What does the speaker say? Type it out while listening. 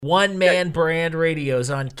One Man Brand Radios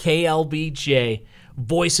on KLBJ,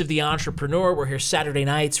 Voice of the Entrepreneur. We're here Saturday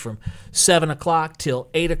nights from 7 o'clock till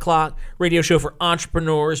 8 o'clock. Radio show for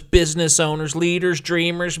entrepreneurs, business owners, leaders,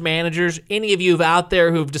 dreamers, managers, any of you out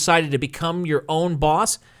there who've decided to become your own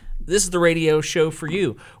boss. This is the radio show for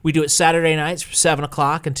you. We do it Saturday nights from 7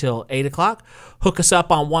 o'clock until 8 o'clock. Hook us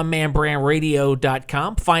up on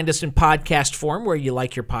onemanbrandradio.com. Find us in podcast form where you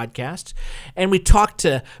like your podcasts. And we talk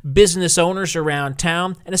to business owners around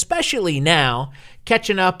town, and especially now,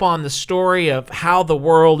 catching up on the story of how the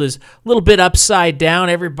world is a little bit upside down.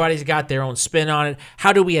 Everybody's got their own spin on it.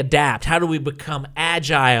 How do we adapt? How do we become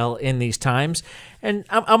agile in these times? And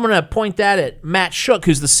I'm going to point that at Matt Shook,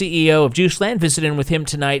 who's the CEO of Juiceland, visiting with him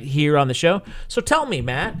tonight here on the show. So tell me,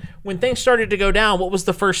 Matt, when things started to go down, what was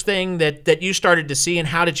the first thing that you started to see, and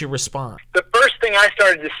how did you respond? The first thing I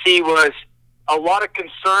started to see was a lot of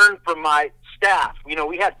concern from my staff. You know,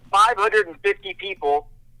 we had 550 people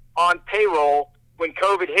on payroll when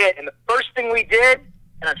COVID hit, and the first thing we did,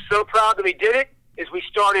 and I'm so proud that we did it, is we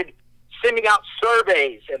started sending out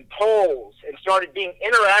surveys and polls and started being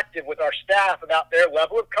interactive with our staff about their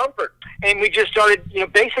level of comfort. And we just started,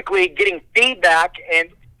 basically getting feedback and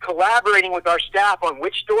collaborating with our staff on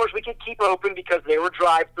which stores we could keep open because they were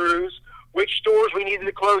drive-throughs, which stores we needed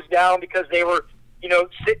to close down because they were,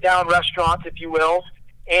 sit-down restaurants, if you will.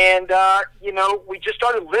 And, we just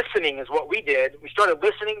started listening is what we did. We started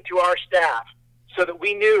listening to our staff so that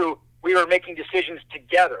we knew we were making decisions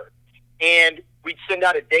together. And we'd send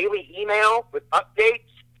out a daily email with updates,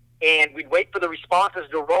 and we'd wait for the responses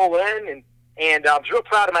to roll in. And I was real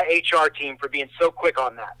proud of my HR team for being so quick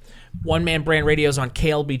on that. One Man Brand Radios on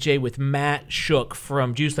KLBJ with Matt Shook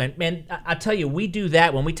from Juiceland. Man, I tell you, we do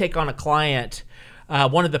that when we take on a client.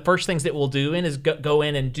 One of the first things that we'll do is go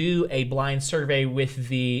in and do a blind survey with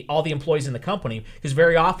all the employees in the company, because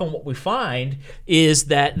very often what we find is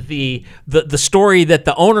that the story that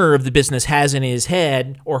the owner of the business has in his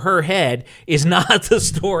head or her head is not the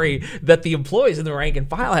story that the employees in the rank and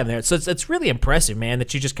file have there. So it's really impressive, man,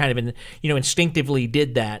 that you just kind of instinctively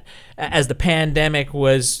did that. As the pandemic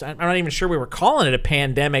was, I'm not even sure we were calling it a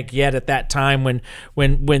pandemic yet at that time,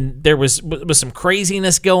 when there was some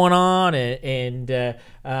craziness going on, and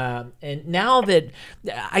now that,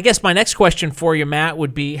 I guess my next question for you, Matt,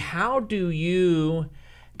 would be, how do you,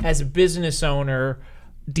 as a business owner,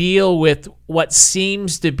 deal with what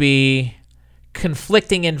seems to be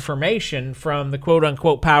conflicting information from the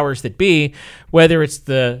quote-unquote powers that be, whether it's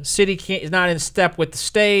the city is not in step with the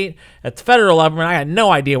state, at the federal level, I got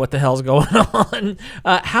no idea what the hell's going on.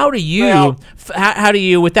 How do you,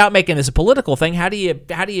 without making this a political thing, how do you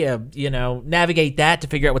navigate that to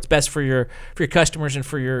figure out what's best for your customers and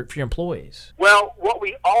for your employees? Well, what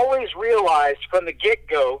we always realized from the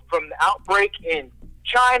get-go, from the outbreak in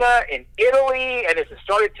China and Italy, and as it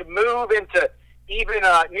started to move into even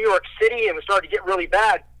New York City, and it started to get really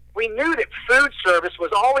bad, we knew that food service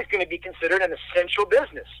was always going to be considered an essential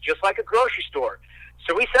business, just like a grocery store.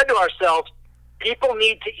 So we said to ourselves, people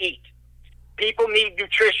need to eat. People need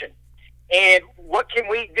nutrition. And what can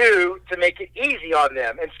we do to make it easy on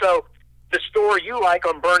them? And so the store you like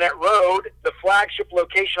on Burnett Road, the flagship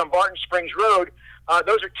location on Barton Springs Road,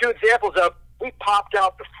 those are two examples of, we popped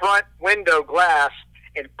out the front window glass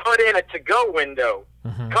and put in a to-go window,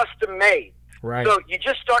 custom made. Right. So you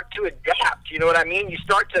just start to adapt, you know what I mean?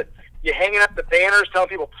 You're hanging up the banners telling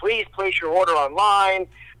people, please place your order online.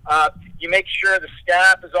 You make sure the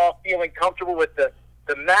staff is all feeling comfortable with the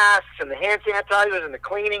masks and the hand sanitizers and the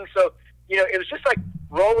cleaning. So, it was just like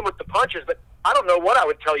rolling with the punches. But I don't know what I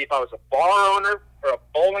would tell you if I was a bar owner or a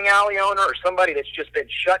bowling alley owner or somebody that's just been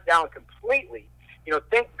shut down completely.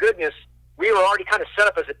 Thank goodness we were already kind of set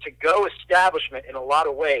up as a to-go establishment in a lot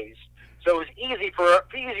of ways. So it was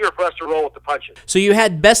easier for us to roll with the punches. So you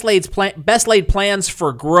had best laid plans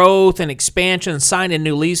for growth and expansion, signing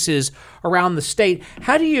new leases around the state.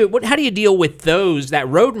 How do you deal with those? That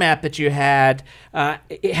roadmap that you had,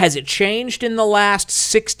 has it changed in the last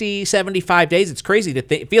 60, 75 days? It's crazy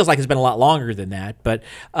it feels like it's been a lot longer than that. But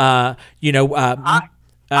tell me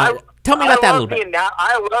about that a little bit.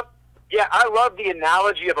 I love the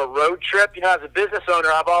analogy of a road trip. As a business owner,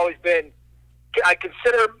 I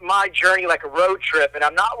consider my journey like a road trip, and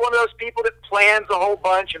I'm not one of those people that plans a whole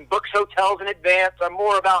bunch and books hotels in advance. I'm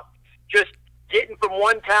more about just getting from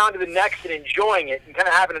one town to the next and enjoying it and kind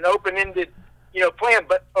of having an open-ended, plan.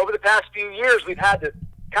 But over the past few years, we've had to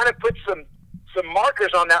kind of put some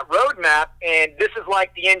markers on that roadmap, and this is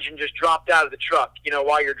like the engine just dropped out of the truck,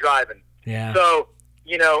 while you're driving. Yeah. So,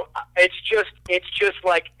 it's just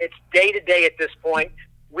like it's day to day at this point.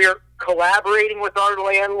 We're collaborating with our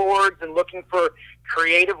landlords and looking for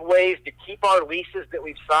creative ways to keep our leases that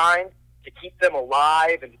we've signed, to keep them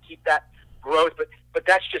alive and to keep that growth. But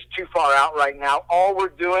that's just too far out right now. All we're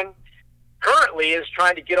doing currently is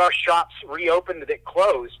trying to get our shops reopened that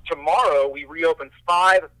closed. Tomorrow we reopen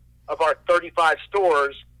 5 of our 35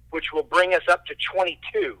 stores, which will bring us up to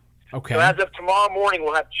 22. Okay. So as of tomorrow morning,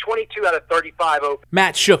 we'll have 22 out of 35 open.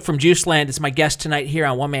 Matt Shook from Juiceland is my guest tonight here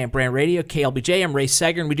on One Man Brand Radio, KLBJ. I'm Ray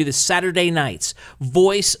Seger, and we do this Saturday nights.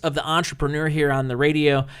 Voice of the entrepreneur here on the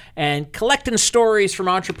radio, and collecting stories from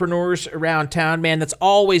entrepreneurs around town. Man, that's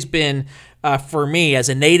always been, for me, as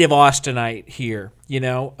a native Austinite here,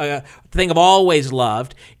 the thing I've always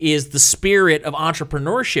loved is the spirit of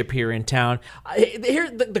entrepreneurship here in town. Here,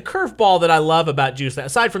 the curveball that I love about Juiceland,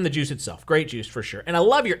 aside from the juice itself, great juice for sure, and I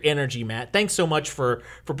love your energy, Matt. Thanks so much for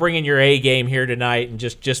bringing your A game here tonight and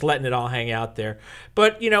just letting it all hang out there.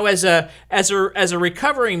 But as a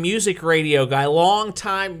recovering music radio guy,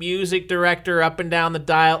 longtime music director up and down the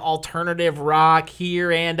dial, alternative rock here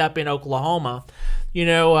and up in Oklahoma.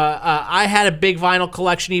 I had a big vinyl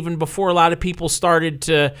collection even before a lot of people started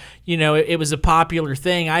to, it was a popular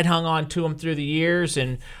thing. I'd hung on to them through the years,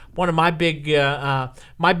 and one of my big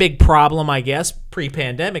problem, I guess,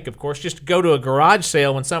 pre-pandemic, of course, just to go to a garage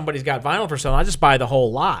sale when somebody's got vinyl for sale. I just buy the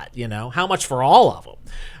whole lot. How much for all of them?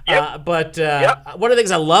 Yep. One of the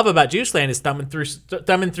things I love about Juiceland is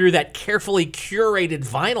thumbing through that carefully curated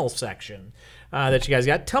vinyl section that you guys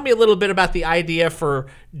got. Tell me a little bit about the idea for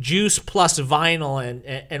juice plus vinyl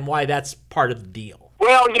and why that's part of the deal.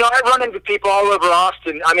 Well, I run into people all over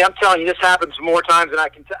Austin. I mean, I'm telling you, this happens more times than I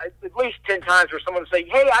can at least 10 times where someone will say,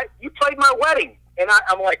 hey, you played my wedding. And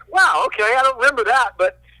I'm like, wow, okay, I don't remember that.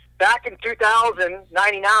 But back in 2000,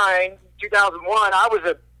 99, 2001, I was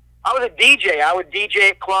a DJ. I would DJ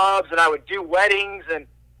at clubs, and I would do weddings, and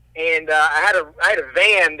I had a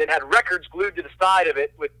van that had records glued to the side of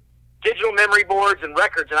it with digital memory boards and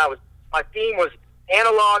records, and my theme was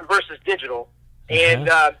analog versus digital. And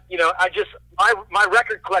my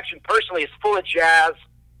record collection personally is full of jazz,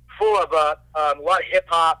 full of a lot of hip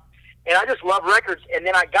hop, and I just love records. And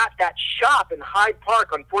then I got that shop in Hyde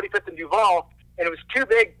Park on 45th and Duval, and it was too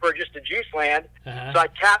big for just a Juiceland. So I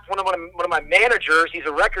tapped one of my managers. He's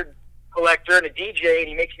a record collector and a DJ, and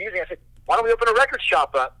he makes music. I said, why don't we open a record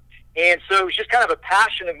shop up? And so it was just kind of a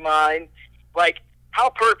passion of mine, like, how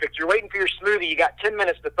perfect. You're waiting for your smoothie. You got 10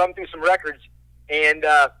 minutes to thumb through some records. And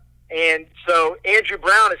so Andrew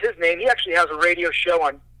Brown is his name. He actually has a radio show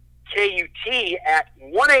on KUT at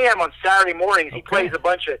 1 a.m. on Saturday mornings. Okay. He plays a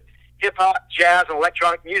bunch of hip-hop, jazz, and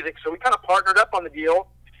electronic music. So we kind of partnered up on the deal.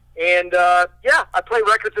 And, I play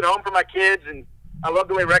records at home for my kids, and I love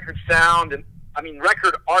the way records sound. And, I mean,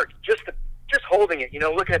 record art, just holding it,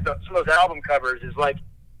 looking at some of those album covers is like,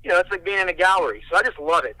 it's like being in a gallery. So I just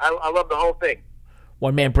love it. I love the whole thing.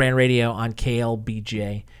 One Man Brand Radio on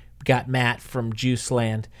KLBJ. Got Matt from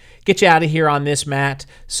Juiceland. Get you out of here on this, Matt.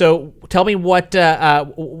 So tell me what's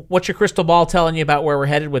your crystal ball telling you about where we're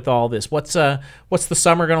headed with all this? What's the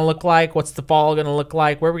summer going to look like? What's the fall going to look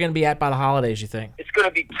like? Where are we going to be at by the holidays, you think? It's going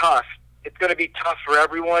to be tough. It's going to be tough for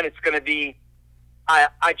everyone. It's going to be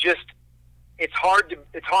it's hard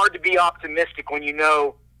to be optimistic when you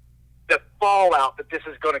know the fallout that this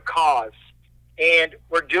is going to cause. And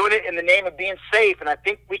we're doing it in the name of being safe, and I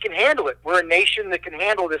think we can handle it. We're a nation that can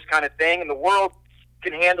handle this kind of thing, and the world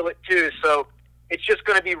can handle it too. So it's just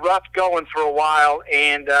going to be rough going for a while,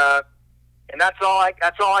 and that's all I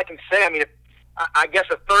can say. I mean, I guess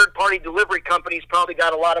a third-party delivery company's probably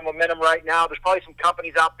got a lot of momentum right now. There's probably some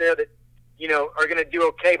companies out there that are going to do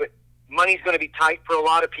okay, but money's going to be tight for a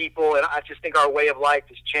lot of people, and I just think our way of life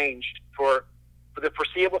has changed for the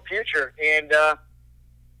foreseeable future. And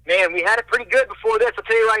man, we had it pretty good before this. I'll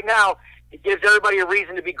tell you right now, it gives everybody a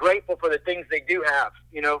reason to be grateful for the things they do have,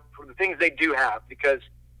 for the things they do have, because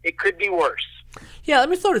it could be worse. Yeah, let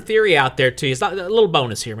me throw a theory out there to you. It's not a little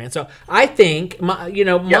bonus here, man. So I think my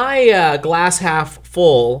glass half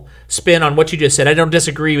full spin on what you just said, I don't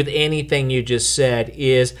disagree with anything you just said,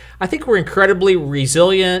 is I think we're incredibly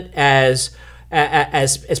resilient as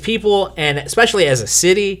people, and especially as a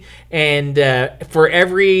city, and for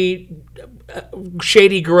every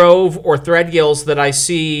Shady Grove or Threadgills that I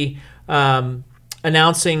see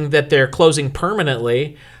announcing that they're closing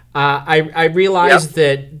permanently, I realize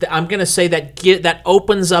that I'm going to say that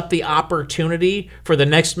opens up the opportunity for the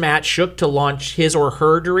next Matt Shook to launch his or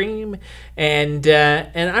her dream, and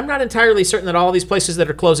I'm not entirely certain that all these places that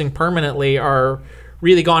are closing permanently are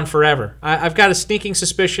really gone forever. I've got a sneaking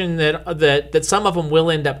suspicion that some of them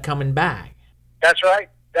will end up coming back. That's right.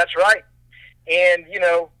 And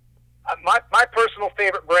my personal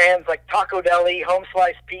favorite brands like Taco Deli, Home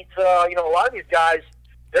Slice Pizza, a lot of these guys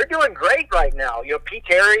they're doing great right now. You know, P.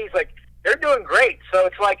 Terry's, like, they're doing great. So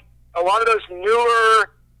it's like a lot of those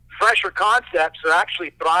newer, fresher concepts are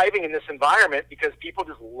actually thriving in this environment because people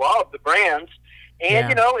just love the brands. And,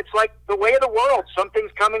 you know, it's like the way of the world. Some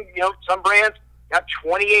things coming, you know, some brands have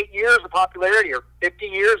 28 years of popularity or 50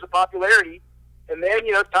 years of popularity. And then,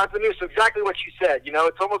 you know, tons of new. So exactly what you said, you know,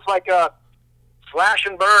 it's almost like a slash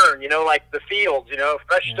and burn, you know, like the fields, you know,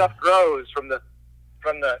 fresh stuff grows from the,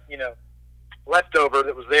 you know, leftover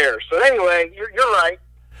that was there. So anyway, you're right.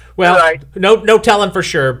 Well, no telling for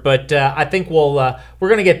sure, but I think we're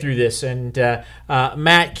going to get through this. And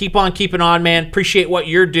Matt, keep on keeping on, man. Appreciate what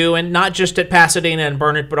you're doing, not just at Pasadena and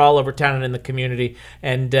Burnet, but all over town and in the community.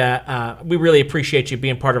 And we really appreciate you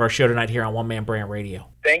being part of our show tonight here on One Man Brand Radio.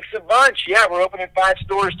 Thanks a bunch. Yeah, we're opening 5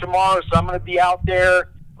 stores tomorrow, so I'm going to be out there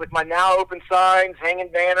with my now open signs, hanging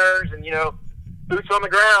banners, and, you know, boots on the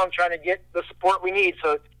ground trying to get the support we need.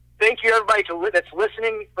 So thank you, everybody that's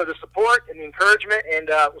listening, for the support and the encouragement, and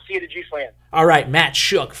we'll see you at Juiceland. All right, Matt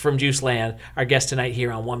Shook from Juiceland, our guest tonight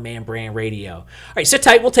here on One Man Brand Radio. All right, sit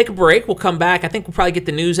tight. We'll take a break. We'll come back. I think we'll probably get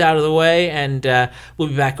the news out of the way, and we'll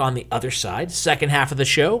be back on the other side. Second half of the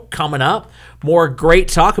show coming up. More great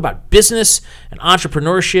talk about business and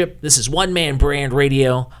entrepreneurship. This is One Man Brand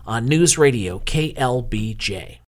Radio on News Radio KLBJ.